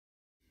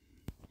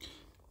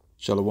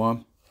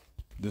Shalom.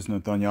 This is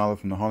Nathaniel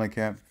from the Holy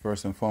Camp.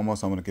 First and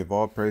foremost, I want to give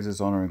all praises,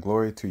 honor, and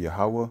glory to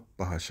Yahweh,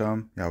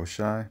 Bahasham,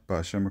 Yahushai,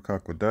 Bahasham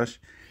Rakakwadash.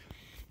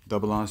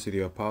 Double honors to the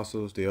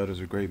apostles, the elders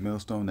of Great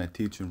Millstone that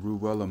teach and rule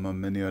well among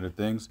many other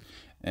things.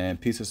 And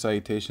peace and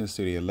salutations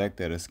to the elect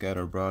that are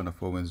scattered abroad in the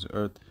four winds of the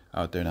earth,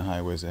 out there in the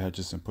highways of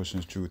hedges and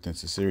pushing truth and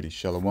sincerity.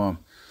 Shalom.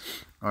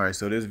 Alright,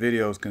 so this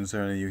video is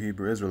concerning you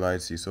Hebrew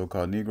Israelites, you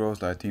so-called Negroes,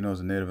 Latinos,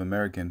 and Native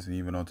Americans, and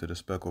even onto the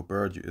speckled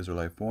bird, you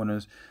Israelite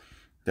foreigners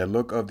that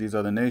look of these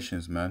other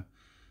nations, man.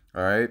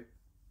 Alright?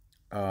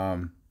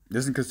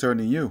 This is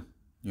concerning you.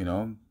 You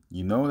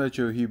know that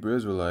you're a Hebrew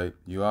Israelite.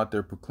 You're out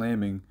there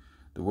proclaiming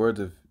the words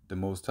of the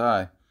Most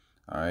High.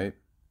 Alright?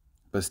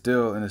 But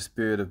still in the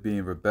spirit of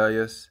being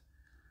rebellious,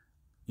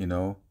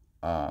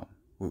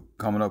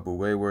 coming up with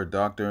wayward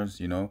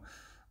doctrines, and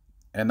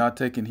not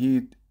taking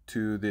heed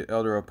to the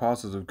elder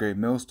apostles of Great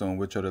Millstone,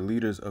 which are the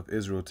leaders of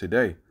Israel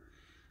today.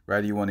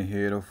 Rather, you want to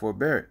hear it or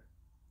forbear it.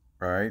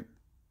 Right?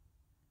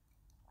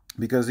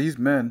 Because these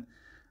men,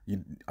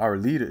 our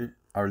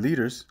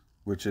leaders,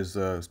 which is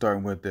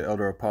starting with the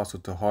elder apostle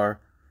Tahar,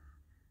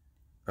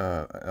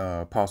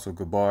 apostle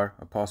Gabar,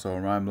 apostle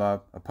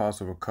Arimlab,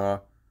 apostle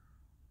Rakah,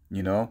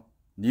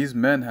 these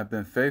men have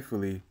been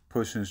faithfully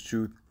pushing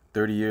truth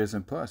 30 years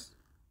and plus,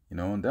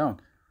 and down.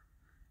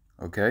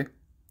 Okay?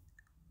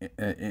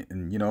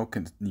 And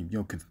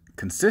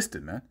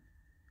consistent, man.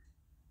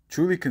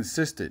 Truly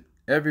consistent.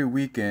 Every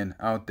weekend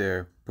out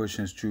there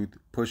pushing truth,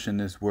 pushing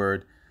this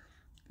word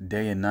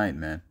day and night,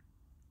 man.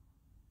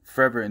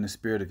 Forever in the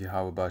spirit of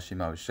Yahweh Bashim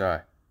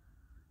Yahushai.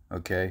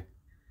 Okay?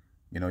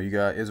 You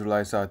got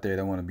Israelites out there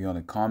that want to be on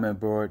the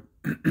comment board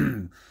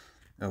with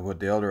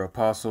the elder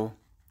apostle,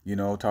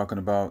 talking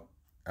about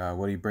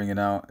what he bringing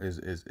out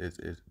is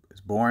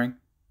boring.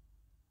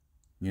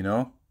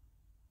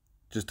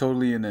 Just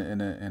totally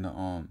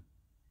and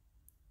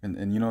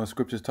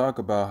scriptures talk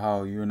about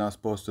how you're not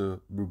supposed to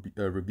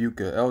rebuke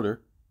an elder,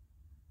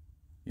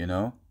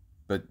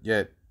 but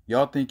yet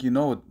y'all think you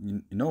know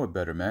it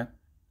better, man.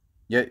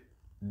 Yet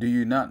do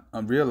you not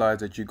realize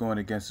that you're going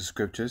against the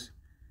scriptures,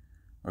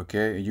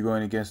 okay? And you're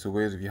going against the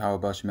ways of Yahweh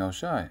Bashim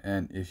Yahushai.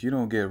 And if you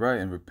don't get right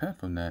and repent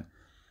from that,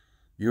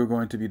 you're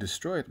going to be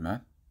destroyed,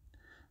 man.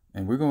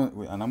 And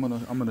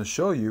I'm gonna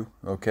show you,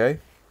 okay,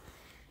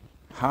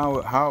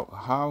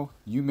 how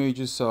you made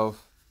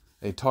yourself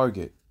a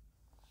target.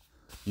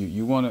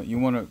 You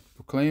wanna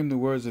proclaim the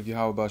words of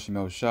Yahweh Bashim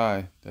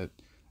Yahushai, that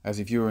as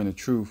if you were in the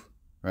truth,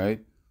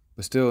 right?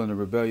 But still in a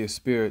rebellious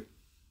spirit,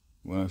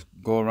 want to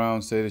go around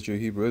and say that you're a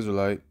Hebrew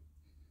Israelite,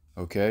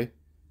 okay?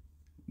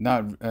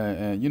 Not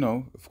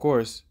of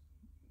course,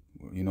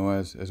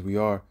 as we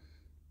are,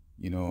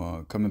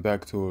 coming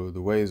back to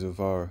the ways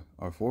of our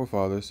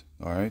forefathers,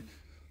 all right?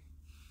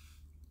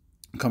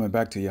 Coming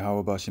back to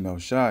Yahweh Bashim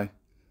Yahushai,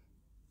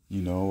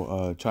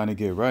 trying to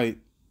get right,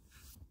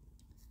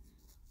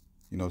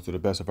 to the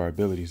best of our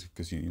abilities,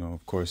 because,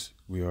 of course,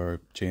 we are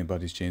chained by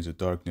these chains of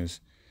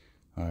darkness.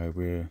 All right,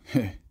 we're,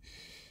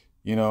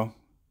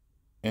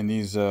 in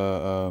these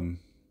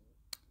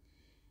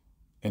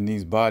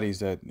bodies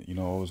that,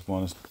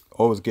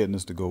 always getting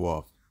us to go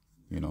off,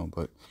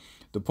 But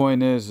the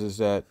point is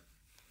that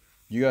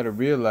you got to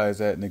realize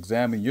that and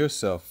examine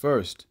yourself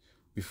first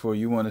before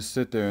you want to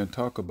sit there and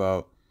talk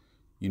about,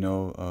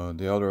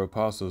 the elder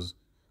apostles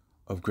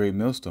of Great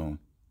Millstone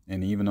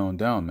and even on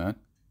down, man.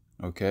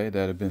 Okay,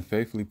 that have been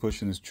faithfully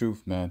pushing this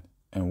truth, man,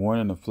 and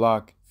warning the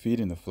flock,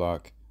 feeding the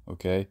flock,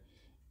 okay?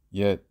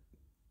 Yet,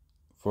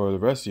 for the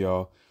rest of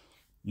y'all,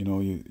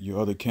 your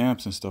other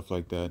camps and stuff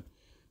like that,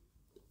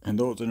 and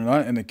those that are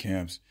not in the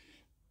camps,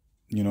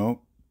 you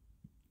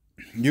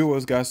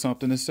always got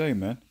something to say,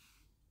 man.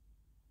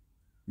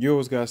 You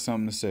always got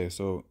something to say.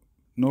 So,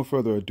 no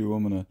further ado,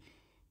 I'm going to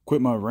quit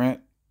my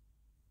rant,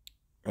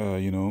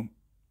 and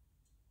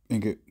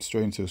get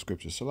straight into the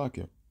scriptures.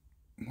 Salakia.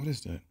 What is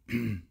that?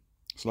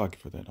 Salakia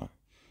for that.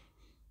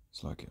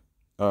 Salakia.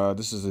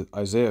 This is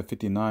Isaiah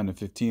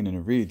 59:15, and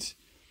it reads,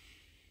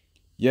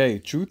 Yea,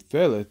 truth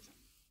faileth,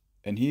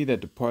 and he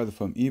that departeth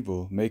from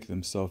evil maketh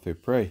himself a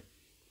prey.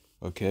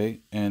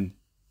 Okay? And,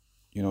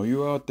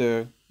 you're out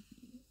there,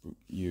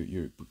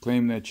 you're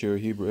proclaiming that you're a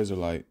Hebrew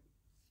Israelite.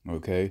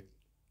 Okay?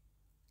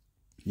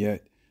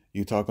 Yet,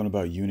 you're talking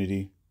about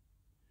unity.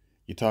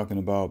 You're talking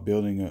about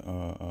building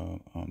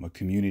a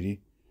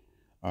community.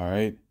 All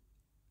right?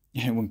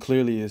 And when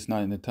clearly it's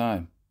not in the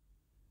time.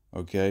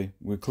 Okay?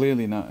 We're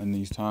clearly not in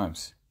these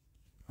times.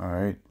 All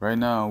right? Right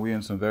now, we're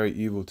in some very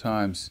evil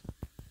times.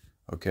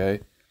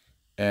 Okay?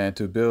 And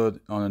to build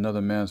on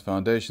another man's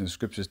foundation, the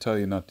scriptures tell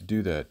you not to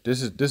do that.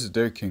 This is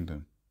their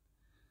kingdom.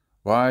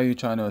 Why are you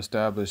trying to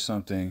establish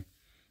something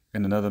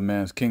in another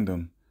man's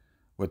kingdom,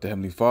 what the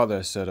Heavenly Father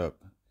has set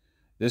up?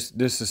 This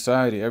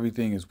society,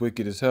 everything is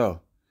wicked as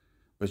hell.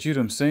 But you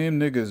them same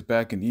niggas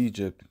back in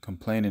Egypt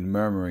complaining and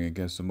murmuring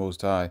against the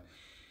Most High,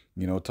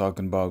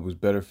 talking about it was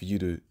better for you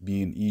to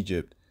be in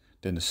Egypt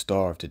than to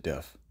starve to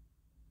death.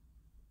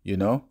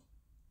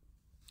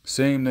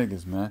 Same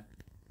niggas, man.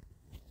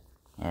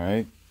 All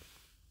right?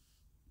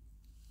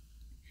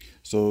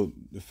 So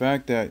the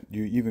fact that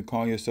you even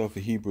call yourself a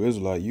Hebrew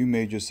Israelite, you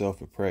made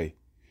yourself a prey.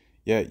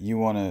 Yet you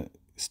want to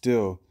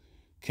still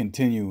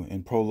continue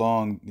and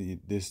prolong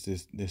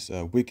this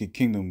wicked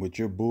kingdom with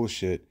your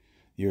bullshit,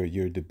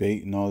 your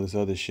debate and all this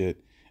other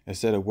shit,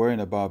 instead of worrying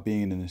about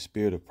being in the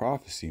spirit of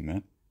prophecy,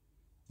 man,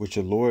 which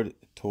the Lord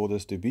told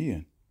us to be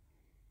in.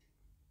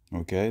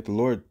 Okay, the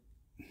Lord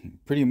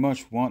pretty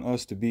much want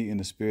us to be in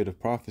the spirit of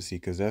prophecy,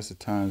 because that's the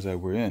times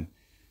that we're in.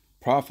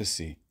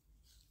 Prophecy,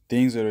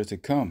 things that are to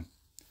come.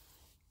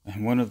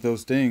 And one of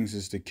those things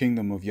is the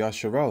kingdom of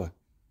Yasharallah.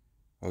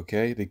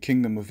 Okay, the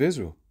kingdom of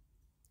Israel,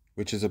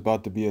 which is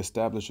about to be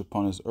established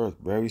upon this earth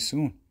very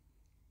soon.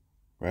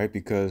 Right?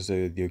 Because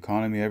the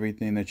economy,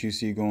 everything that you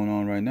see going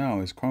on right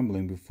now is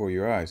crumbling before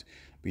your eyes.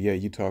 But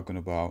yet you're talking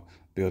about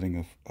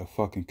building a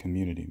fucking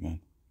community, man.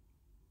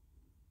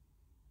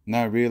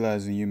 Not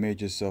realizing you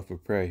made yourself a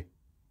prey.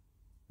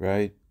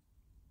 Right?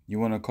 You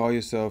want to call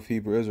yourself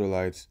Hebrew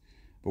Israelites,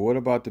 but what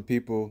about the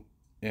people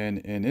in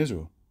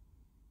Israel?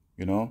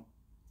 You know,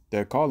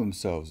 that call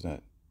themselves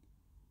that.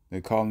 They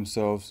call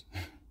themselves...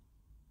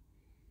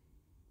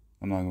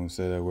 I'm not going to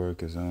say that word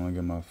because I don't want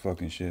to get my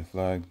fucking shit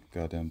flagged.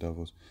 Goddamn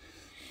devils.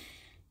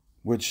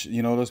 Which,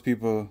 you know, those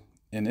people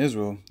in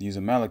Israel, these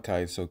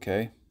Amalekites,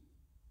 okay?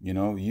 You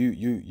know,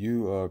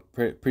 you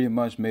pretty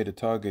much made a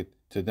target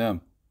to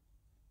them.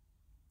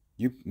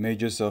 You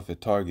made yourself a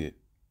target.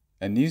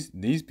 And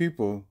these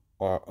people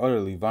are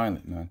utterly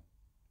violent, man.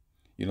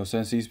 You know,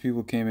 since these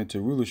people came into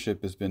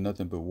rulership, it's been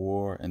nothing but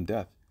war and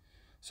death.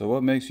 So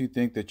what makes you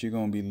think that you're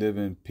going to be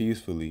living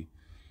peacefully,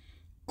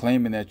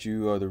 claiming that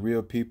you are the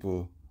real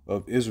people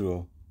of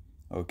Israel,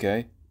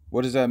 okay?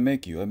 What does that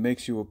make you? It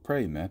makes you a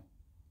prey, man.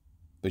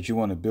 But you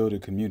want to build a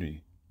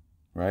community,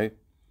 right?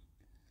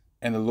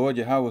 And the Lord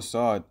Yahweh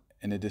saw it,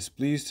 and it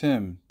displeased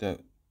him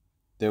that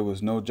there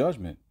was no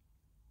judgment,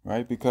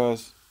 right?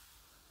 Because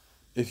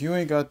if you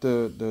ain't got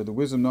the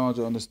wisdom, knowledge,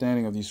 or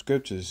understanding of these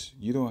scriptures,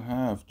 you don't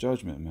have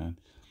judgment, man.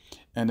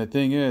 And the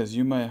thing is,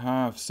 you might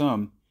have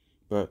some,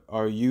 but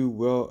are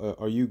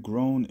you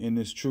grown in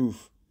this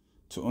truth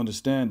to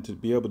understand, to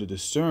be able to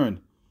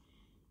discern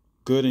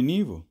good and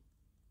evil?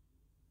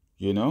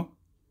 You know?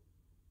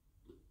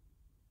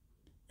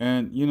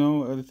 And, you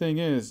know, the thing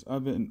is,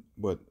 I've been,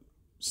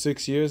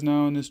 6 years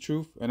now in this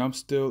truth, and I'm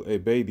still a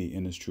baby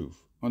in this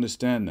truth.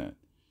 Understand that.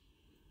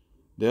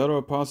 The elder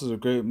apostles of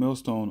Great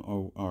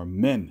Millstone are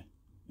men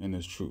in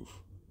this truth.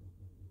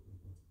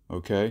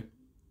 Okay?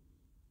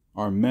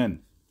 Are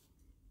men.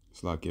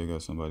 It's lucky I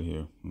got somebody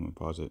here. I'm going to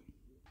pause it.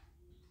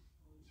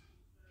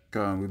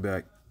 Come on, we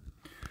back.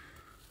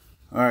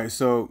 All right,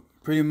 so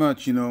pretty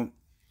much, you know,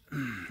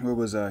 where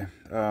was I?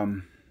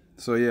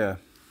 So yeah,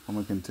 I'm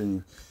going to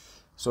continue.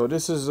 So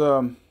this is,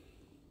 let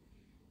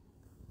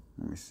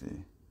me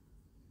see.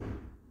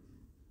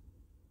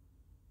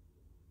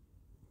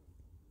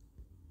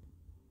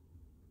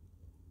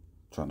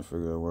 Trying to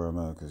figure out where I'm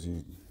at, because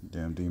these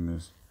damn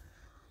demons,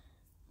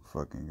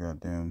 fucking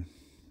goddamn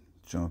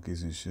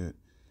junkies and shit.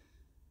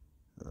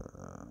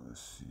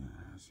 Let's see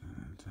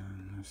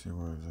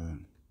where it's at.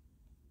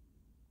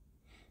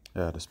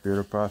 Yeah, the spirit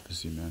of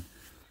prophecy, man.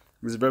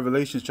 This is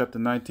Revelation chapter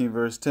 19,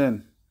 verse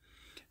 10.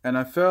 And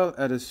I fell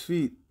at his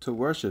feet to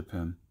worship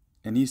him.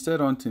 And he said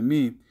unto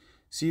me,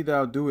 See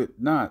thou do it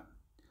not.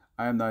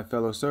 I am thy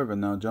fellow servant.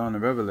 Now John the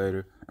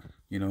Revelator,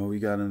 you know, we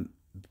got him,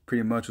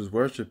 pretty much was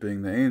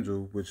worshiping the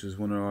angel, which is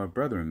one of our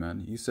brethren, man.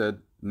 He said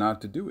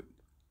not to do it.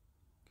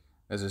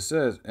 As it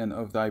says, and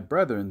of thy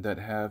brethren that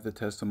have the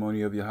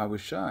testimony of Yahweh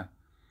Shai.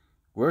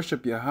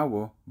 Worship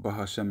Yahweh,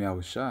 Bahashem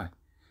Yahweh Shai.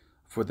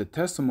 For the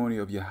testimony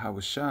of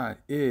Yahweh Shai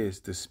is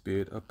the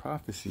spirit of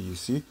prophecy, you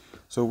see.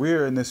 So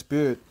we're in the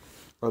spirit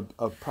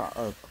of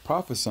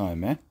prophesying,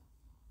 man.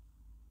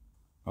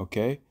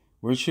 Okay?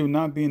 We should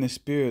not be in the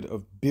spirit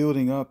of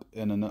building up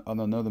on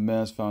another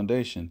man's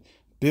foundation.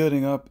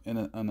 Building up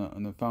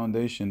on a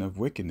foundation of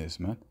wickedness,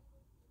 man.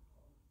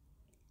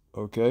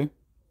 Okay?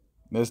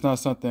 That's not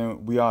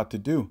something we ought to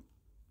do.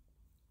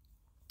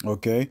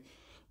 Okay?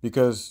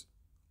 Because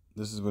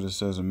this is what it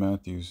says in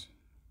Matthew's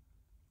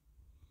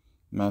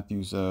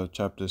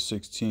chapter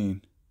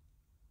 16.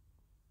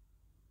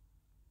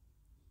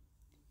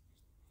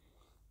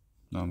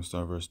 Now I'm going to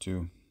start verse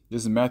 2.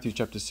 This is Matthew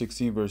chapter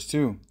 16, verse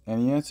 2. And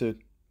he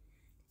answered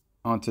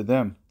unto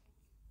them,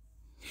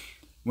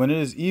 When it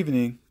is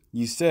evening,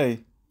 ye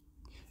say,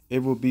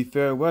 It will be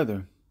fair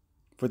weather,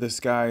 for the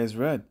sky is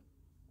red.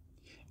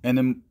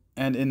 And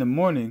in the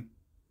morning,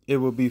 it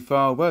will be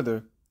foul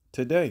weather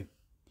today,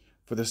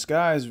 for the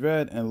sky is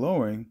red and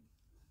lowering.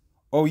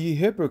 O ye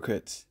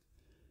hypocrites,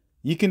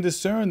 ye can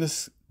discern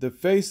the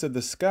face of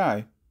the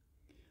sky,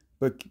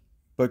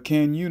 but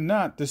can you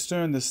not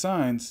discern the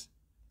signs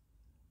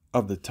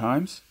of the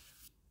times?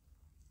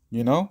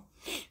 You know?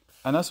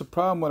 And that's a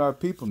problem with our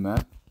people,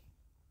 man.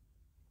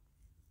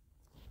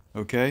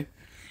 Okay?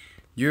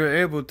 You're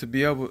able to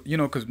be able, you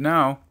know, because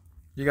now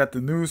you got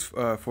the news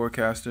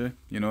forecaster,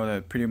 you know,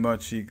 that pretty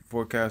much he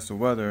forecasts the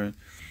weather and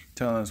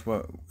telling us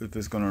if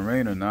it's going to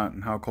rain or not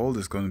and how cold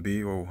it's going to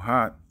be or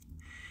hot.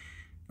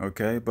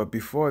 Okay? But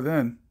before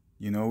then,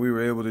 you know, we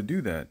were able to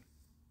do that.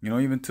 You know,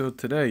 even till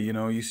today, you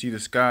know, you see the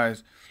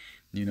skies,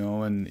 you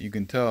know, and you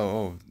can tell,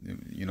 oh,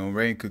 you know,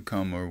 rain could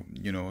come, or,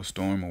 you know, a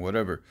storm or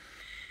whatever.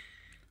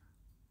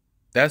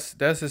 That's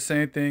the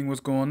same thing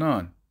what's going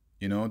on.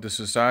 You know, the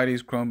society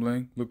is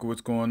crumbling. Look at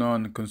what's going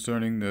on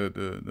concerning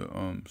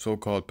the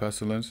so-called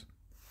pestilence,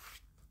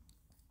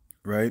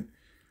 right?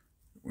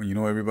 When, you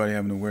know, everybody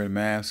having to wear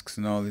masks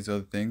and all these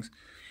other things.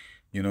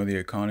 You know, the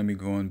economy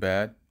going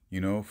bad.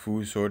 You know,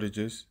 food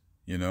shortages.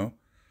 You know,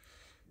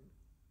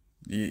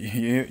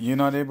 you're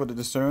not able to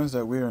discern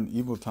that we're in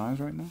evil times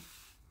right now.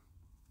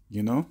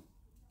 You know,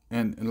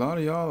 and a lot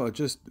of y'all are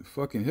just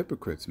fucking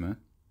hypocrites, man,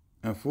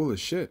 and full of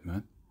shit,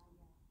 man.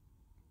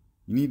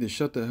 You need to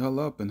shut the hell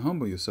up and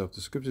humble yourself.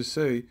 The scriptures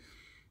say,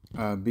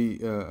 be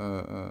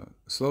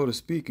slow to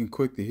speak and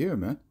quick to hear,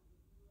 man.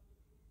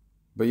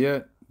 But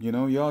yet, you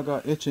know, y'all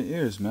got itching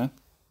ears, man.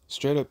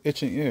 Straight up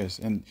itching ears.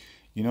 And,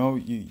 you know,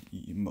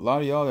 a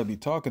lot of y'all that be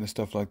talking and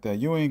stuff like that,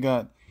 you ain't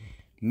got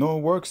no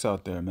works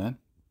out there, man.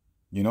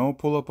 You know,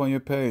 pull up on your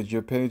page.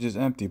 Your page is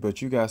empty,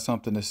 but you got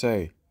something to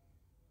say.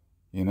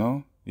 You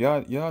know,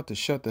 y'all have to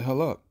shut the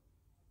hell up.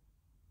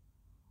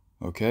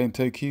 Okay, and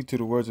take heed to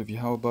the words of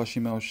Yahweh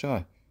Bashim El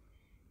Shai.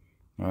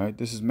 All right,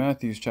 this is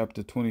Matthew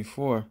chapter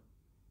 24,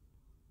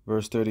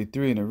 verse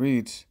 33, and it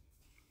reads,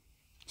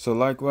 so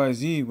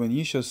likewise ye, when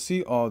ye shall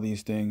see all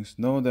these things,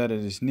 know that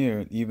it is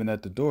near, even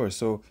at the door.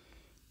 So,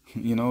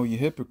 you know, you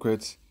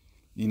hypocrites,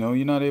 you know,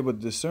 you're not able to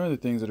discern the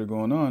things that are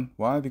going on.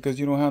 Why? Because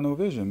you don't have no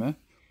vision, man.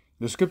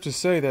 The scriptures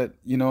say that,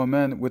 you know, a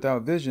man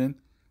without vision,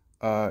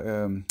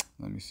 let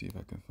me see if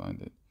I can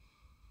find it.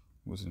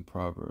 It was in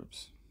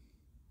Proverbs.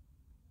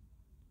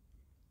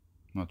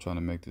 I'm not trying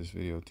to make this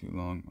video too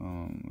long.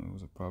 It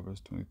was a Proverbs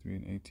 23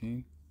 and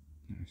 18.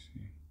 Let me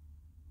see.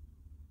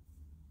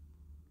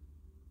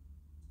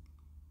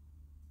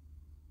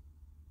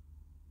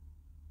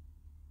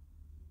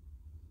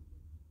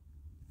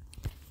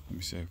 Let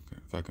me see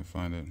if I can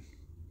find it.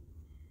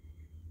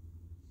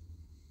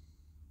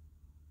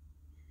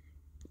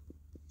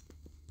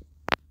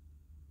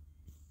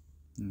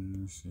 Let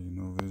me see.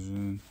 No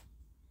vision.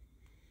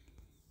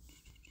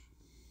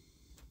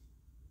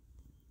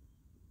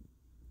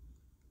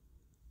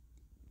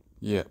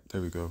 Yeah,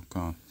 there we go.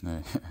 Come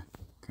on.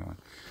 Come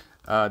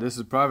on. This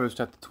is Proverbs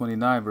chapter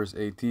 29, verse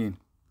 18.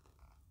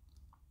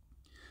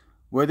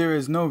 Where there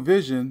is no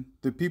vision,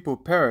 the people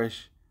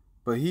perish,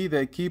 but he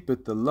that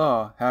keepeth the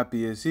law,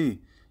 happy is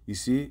he. You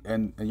see?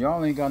 And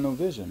y'all ain't got no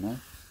vision,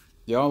 man.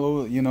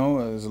 Y'all, you know,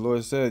 as the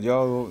Lord said,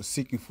 y'all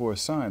seeking for a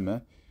sign,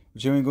 man.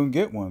 But you ain't going to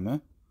get one,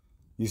 man.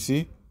 You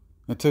see?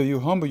 Until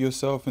you humble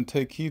yourself and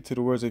take heed to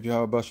the words of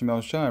Yahweh Bashim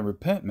El Shai.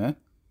 Repent, man.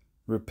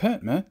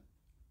 Repent, man.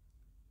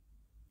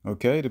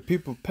 Okay, the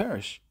people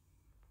perish.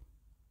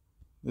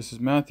 This is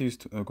Matthew's,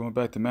 going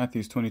back to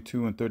Matthew's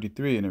 22 and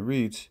 33, and it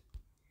reads,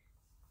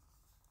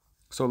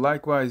 so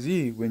likewise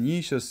ye, when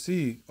ye shall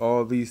see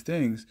all these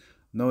things,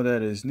 know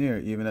that it is near,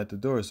 even at the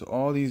door. So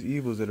all these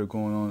evils that are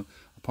going on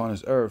upon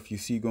this earth, you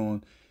see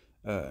going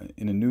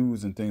in the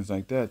news and things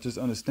like that, just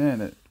understand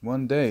that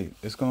one day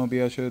it's going to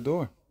be at your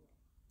door.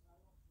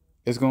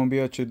 It's going to be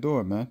at your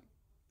door, man.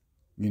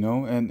 You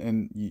know,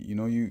 and you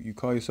know, you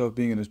call yourself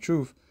being in the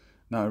truth,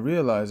 not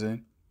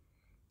realizing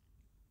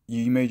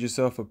you made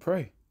yourself a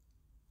prey.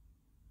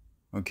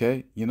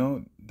 Okay? You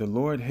know, the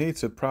Lord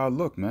hates a proud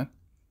look, man.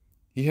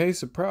 He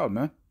hates the proud,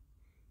 man.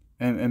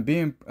 And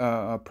being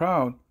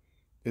proud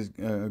is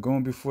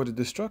going before the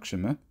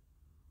destruction, man.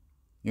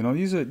 You know,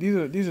 these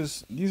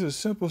are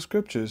simple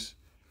scriptures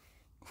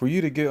for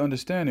you to get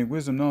understanding,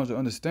 wisdom, knowledge, and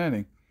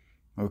understanding.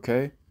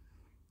 Okay?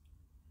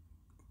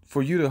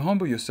 For you to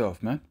humble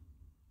yourself, man.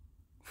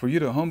 For you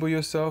to humble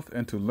yourself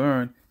and to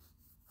learn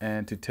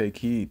and to take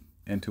heed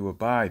and to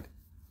abide,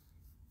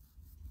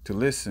 to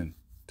listen,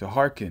 to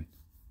hearken.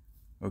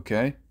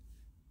 Okay?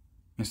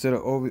 Instead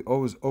of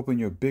always open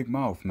your big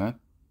mouth, man.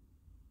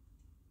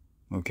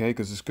 Okay?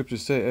 Because the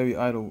scriptures say every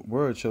idle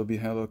word shall be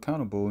held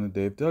accountable in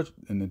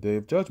the day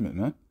of judgment,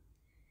 man.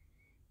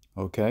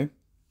 Okay?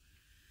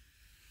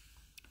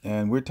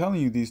 And we're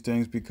telling you these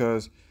things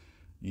because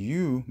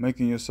you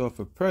making yourself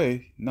a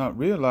prey, not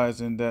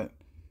realizing that,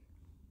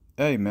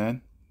 hey,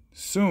 man,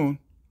 soon.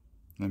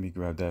 Let me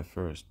grab that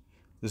first.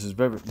 This is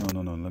very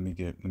no. Let me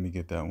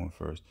get that one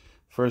first.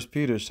 1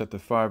 Peter chapter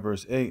 5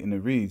 verse 8, and it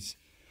reads,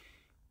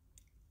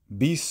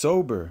 be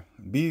sober,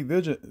 be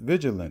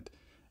vigilant.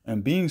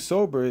 And being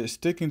sober is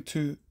sticking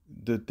to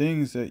the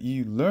things that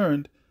you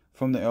learned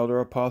from the elder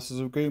apostles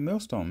of Great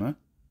Millstone, man.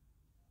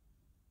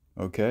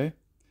 Okay?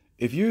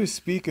 If you're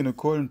speaking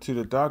according to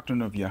the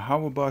doctrine of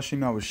Yahweh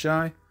Bashim El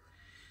Shai,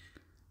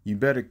 you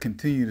better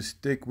continue to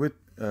stick with,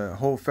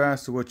 hold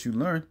fast to what you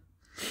learned.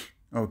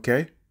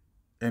 Okay?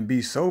 And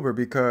be sober,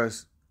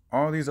 because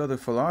all these other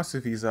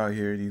philosophies out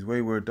here, these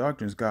wayward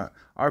doctrines, got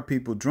our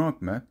people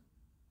drunk, man.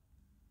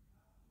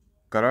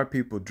 Got our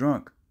people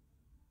drunk.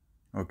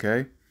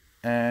 Okay?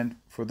 And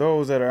for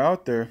those that are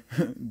out there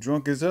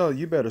drunk as hell,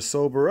 you better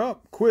sober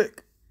up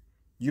quick.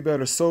 You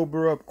better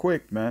sober up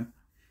quick, man.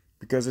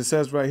 Because it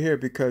says right here,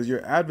 because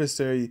your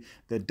adversary,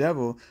 the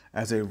devil,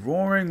 as a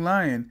roaring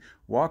lion,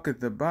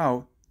 walketh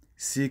about,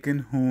 seeking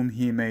whom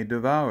he may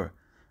devour.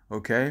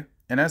 Okay?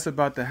 And that's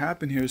about to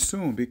happen here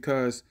soon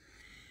because,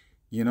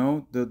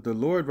 the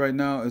Lord right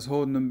now is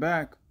holding them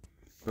back.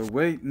 But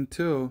wait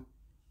until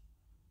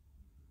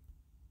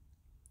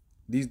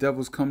these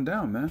devils come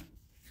down, man.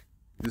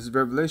 This is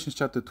Revelation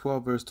chapter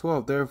 12, verse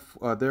 12.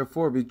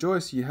 Therefore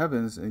rejoice, ye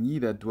heavens, and ye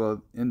that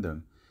dwell in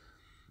them.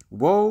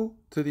 Woe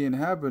to the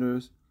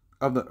inhabitants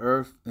of the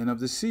earth and of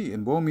the sea.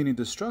 And woe meaning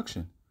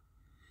destruction.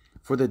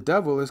 For the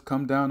devil is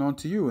come down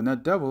unto you. And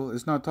that devil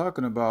is not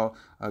talking about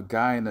a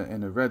guy in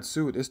a red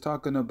suit. It's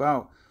talking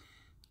about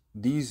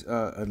these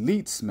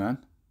elites,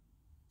 man.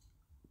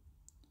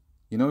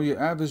 Your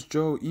average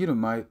Joe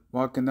Edomite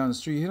walking down the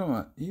street, he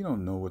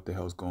don't know what the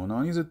hell's going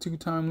on. He's a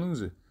two-time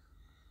loser.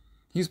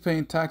 He's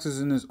paying taxes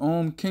in his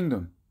own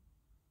kingdom.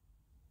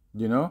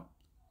 He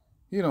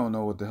don't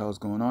know what the hell's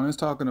going on. It's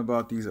talking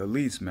about these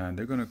elites, man.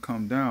 They're going to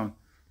come down,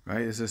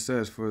 right? As it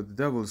says, for the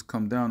devil has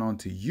come down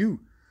onto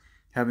you,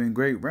 having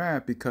great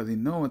wrath, because he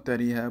knoweth that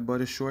he had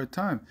but a short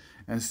time.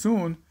 And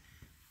soon,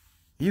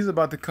 he's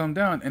about to come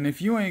down. And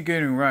if you ain't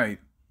getting right,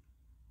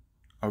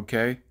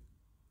 okay,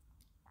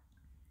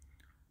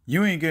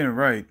 you ain't getting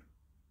right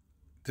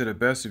to the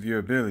best of your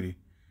ability,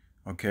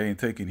 okay, and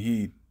taking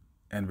heed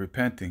and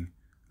repenting,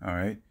 all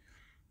right,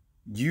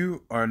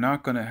 you are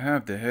not going to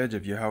have the hedge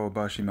of Yahweh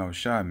Bashim Al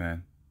Shai,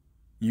 man.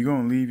 You're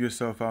going to leave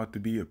yourself out to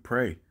be a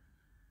prey,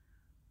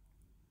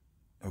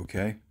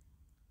 okay?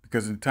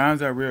 Because in times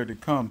that we are to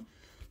come,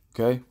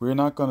 okay, we're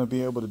not going to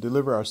be able to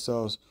deliver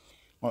ourselves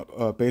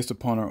based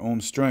upon our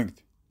own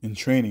strength and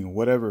training,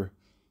 whatever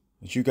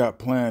that you got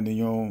planned in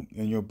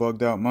your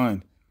bugged out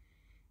mind,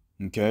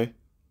 okay?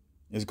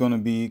 It's going to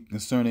be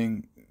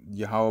concerning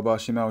Yahweh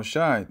Bashim Al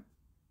Shai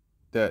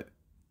that,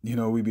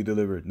 we be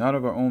delivered, not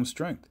of our own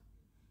strength.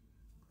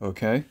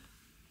 Okay?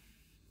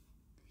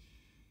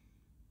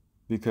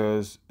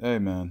 Because, hey,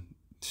 man,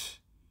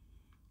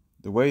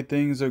 the way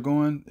things are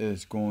going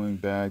is going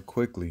bad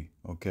quickly.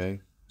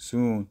 Okay?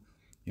 Soon,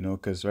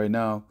 because right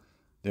now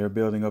they're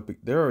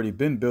already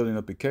been building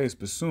up a case,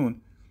 but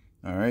soon,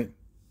 all right,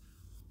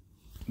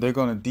 they're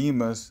going to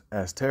deem us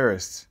as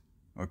terrorists.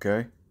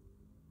 Okay?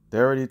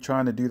 They're already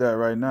trying to do that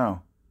right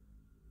now.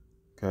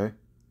 Okay?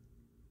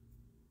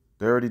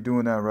 They're already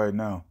doing that right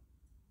now.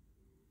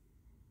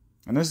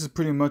 And this is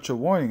pretty much a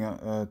warning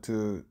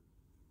to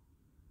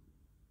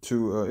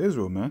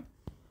Israel, man.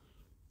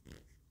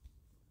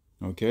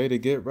 Okay, to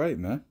get right,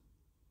 man.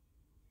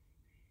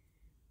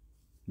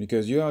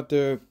 Because you're out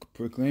there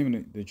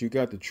proclaiming that you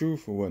got the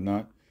truth or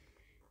whatnot.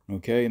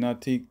 Okay, and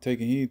not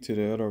taking heed to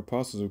the other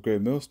apostles of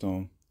Great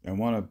Millstone and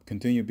want to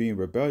continue being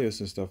rebellious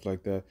and stuff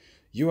like that.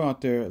 You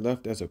out there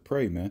left as a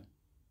prey, man.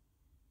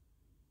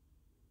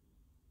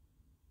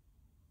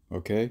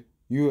 Okay?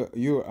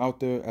 You are out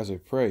there as a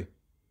prey.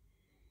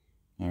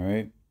 All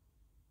right?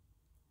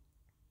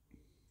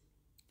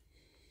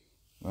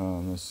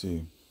 Let's see.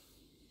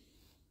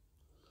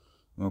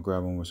 I'm gonna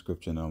grab one more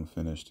scripture now. I'm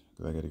finished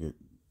because I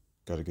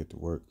gotta get to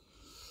work.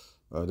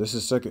 This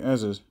is 2nd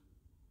Ezra,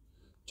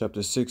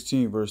 chapter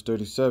 16, verse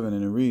 37,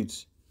 and it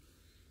reads,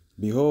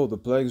 "Behold, the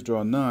plagues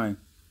draw nigh,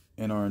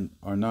 and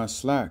are not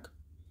slack,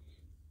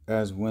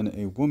 as when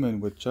a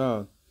woman with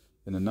child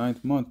in the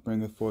 9th month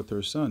bringeth forth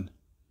her son.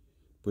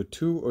 But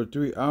 2 or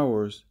 3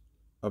 hours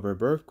of her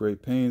birth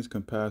great pains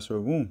compass her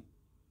womb,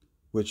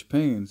 which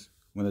pains,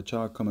 when the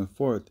child cometh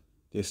forth,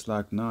 they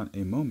slack not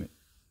a moment.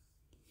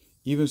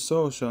 Even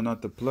so shall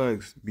not the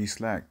plagues be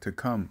slack to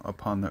come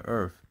upon the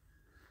earth.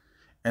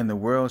 And the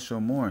world shall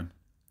mourn,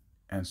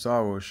 and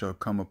sorrow shall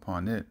come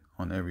upon it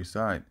on every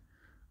side."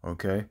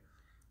 Okay?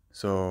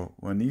 So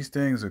when these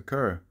things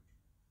occur,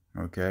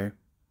 okay,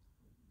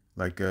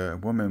 like a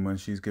woman when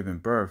she's giving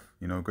birth,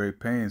 great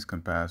pains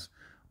compass.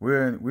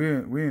 We're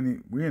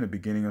in the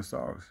beginning of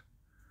sorrows,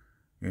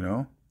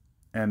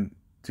 and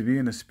to be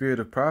in the spirit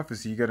of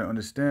prophecy, you got to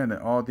understand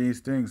that all these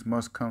things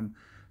must come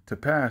to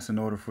pass in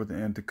order for the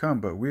end to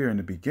come. But we're in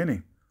the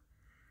beginning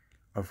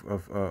of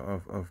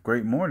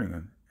great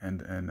mourning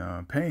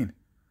and pain,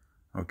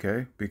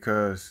 okay?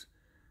 Because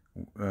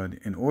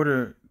in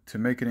order to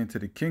make it into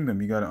the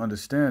kingdom, you got to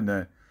understand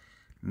that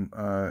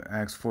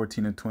Acts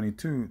 14 and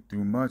 22,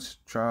 through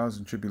much trials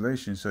and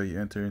tribulation, so you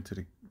enter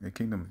into the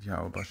kingdom of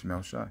Yahweh Bashim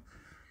El Shai.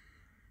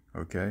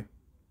 Okay?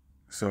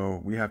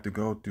 So we have to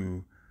go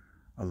through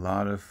a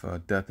lot of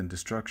death and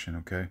destruction,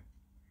 okay?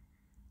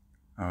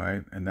 All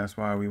right? And that's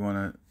why we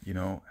want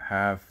to,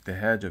 have the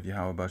hedge of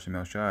Yahweh Bashim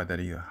El Shai, that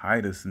he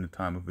hide us in the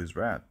time of his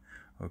wrath,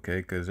 okay?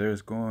 Because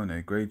there's going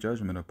a great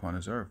judgment upon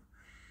his earth,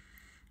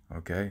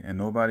 okay? And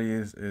nobody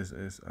is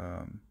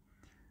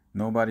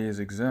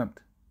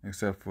exempt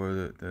except for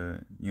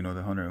the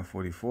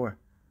 144,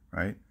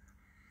 right?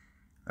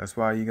 That's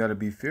why you got to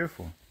be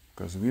fearful,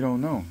 because we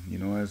don't know.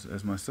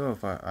 As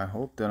myself, I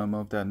hope that I'm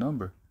of that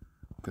number,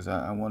 because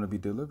I want to be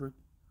delivered.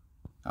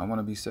 I want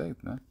to be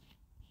saved, man.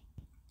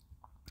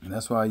 And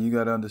that's why you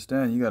got to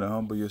understand, you got to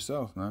humble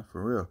yourself, man,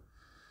 for real,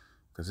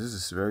 because this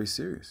is very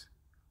serious.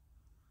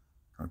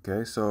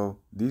 Okay, so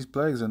these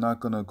plagues are not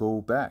going to go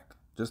back.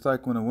 Just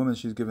like when a woman,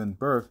 she's giving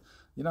birth,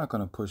 you're not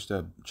going to push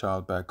that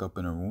child back up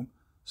in her womb.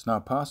 It's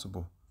not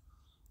possible.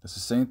 That's the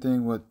same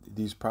thing with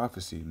these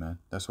prophecies, man.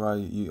 That's why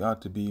you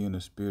ought to be in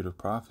the spirit of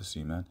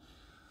prophecy, man.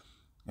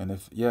 And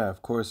if, yeah,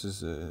 of course,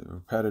 it's a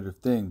repetitive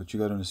thing, but you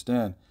got to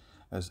understand,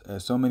 as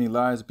so many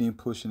lies being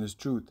pushed in this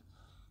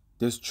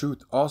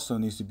truth also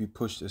needs to be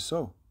pushed as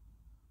so.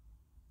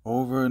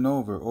 Over and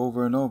over,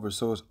 over and over.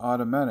 So it's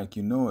automatic.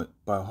 You know it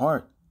by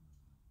heart.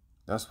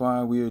 That's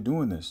why we are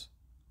doing this.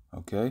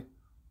 Okay? It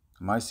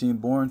might seem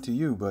boring to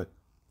you, but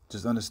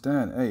just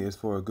understand, hey, it's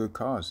for a good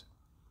cause.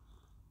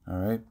 All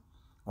right?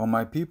 O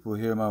my people,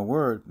 hear my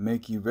word,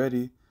 make ye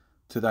ready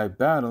to thy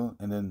battle,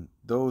 and then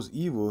those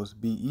evils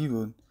be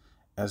evil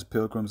as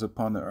pilgrims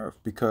upon the earth.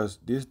 Because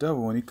this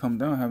devil, when he come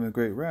down having a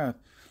great wrath,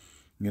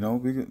 we're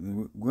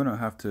going to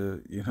have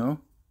to,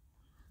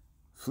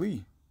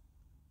 flee.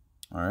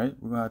 All right?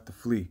 We're going to have to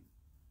flee.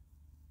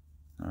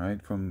 All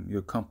right? From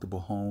your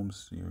comfortable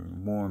homes, your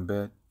warm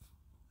bed.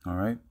 All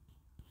right?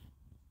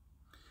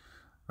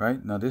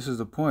 Right? Now, this is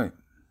the point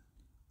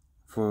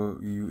for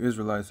you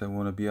Israelites that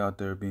want to be out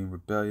there being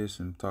rebellious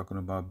and talking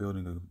about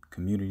building a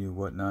community and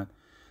whatnot.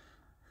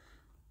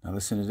 Now,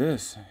 listen to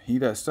this. He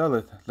that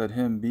selleth, let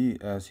him be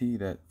as he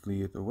that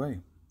fleeth away.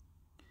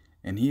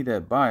 And he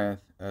that buyeth,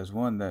 as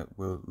one that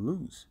will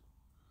lose.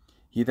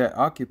 He that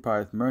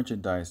occupieth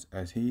merchandise,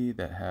 as he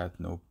that hath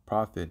no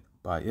profit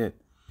by it.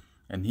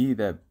 And he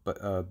that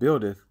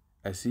buildeth,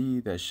 as he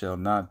that shall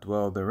not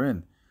dwell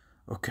therein.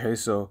 Okay,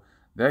 so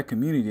that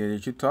community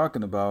that you're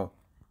talking about,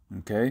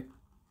 okay,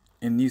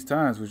 in these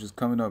times, which is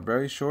coming up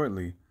very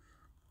shortly,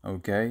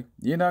 okay,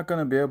 you're not going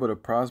to be able to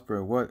prosper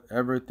in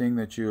whatever thing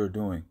that you are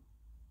doing.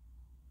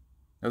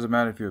 Doesn't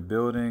matter if you're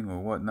building or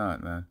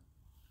whatnot, man.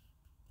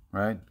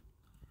 Right?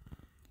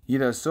 He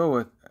that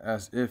soweth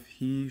as if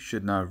he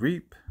should not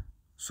reap,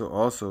 so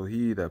also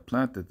he that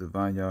planteth the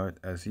vineyard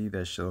as he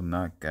that shall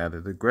not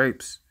gather the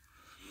grapes.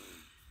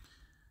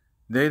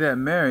 They that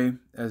marry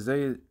as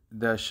they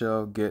that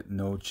shall get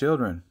no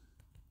children,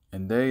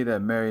 and they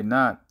that marry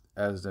not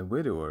as the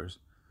widowers.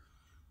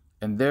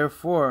 And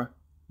therefore,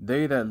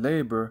 they that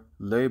labor,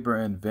 labor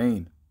in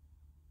vain.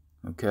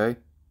 Okay?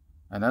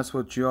 And that's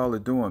what y'all are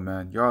doing,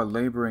 man. Y'all are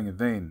laboring in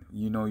vain.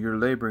 You're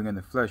laboring in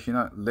the flesh. You're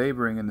not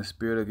laboring in the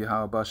spirit of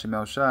Yahweh Bashem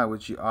El Shai,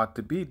 which you ought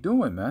to be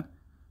doing, man.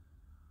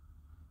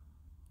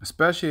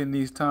 Especially in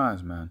these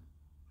times, man.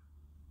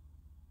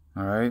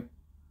 All right?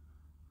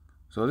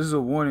 So this is a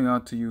warning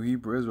out to you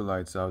Hebrew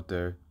Israelites out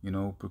there,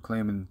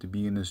 proclaiming to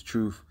be in this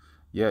truth,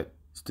 yet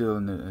still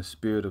in the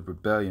spirit of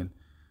rebellion.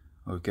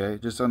 Okay,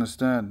 just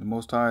understand the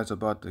Most High is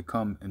about to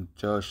come and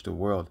judge the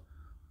world.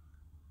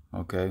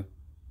 Okay,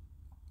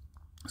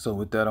 so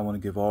with that, I want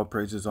to give all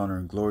praises, honor,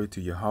 and glory to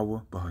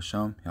Yahweh,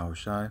 Bahasham,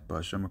 Yahushai,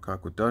 Bahasham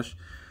Akakwadash,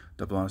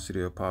 that belongs to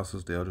the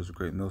apostles, the elders of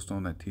Great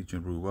Millstone that teach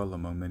and rule well,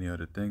 among many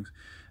other things.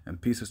 And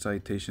peace and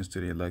salutations to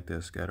the elect that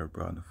are scattered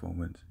abroad in the four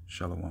winds.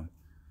 Shalom.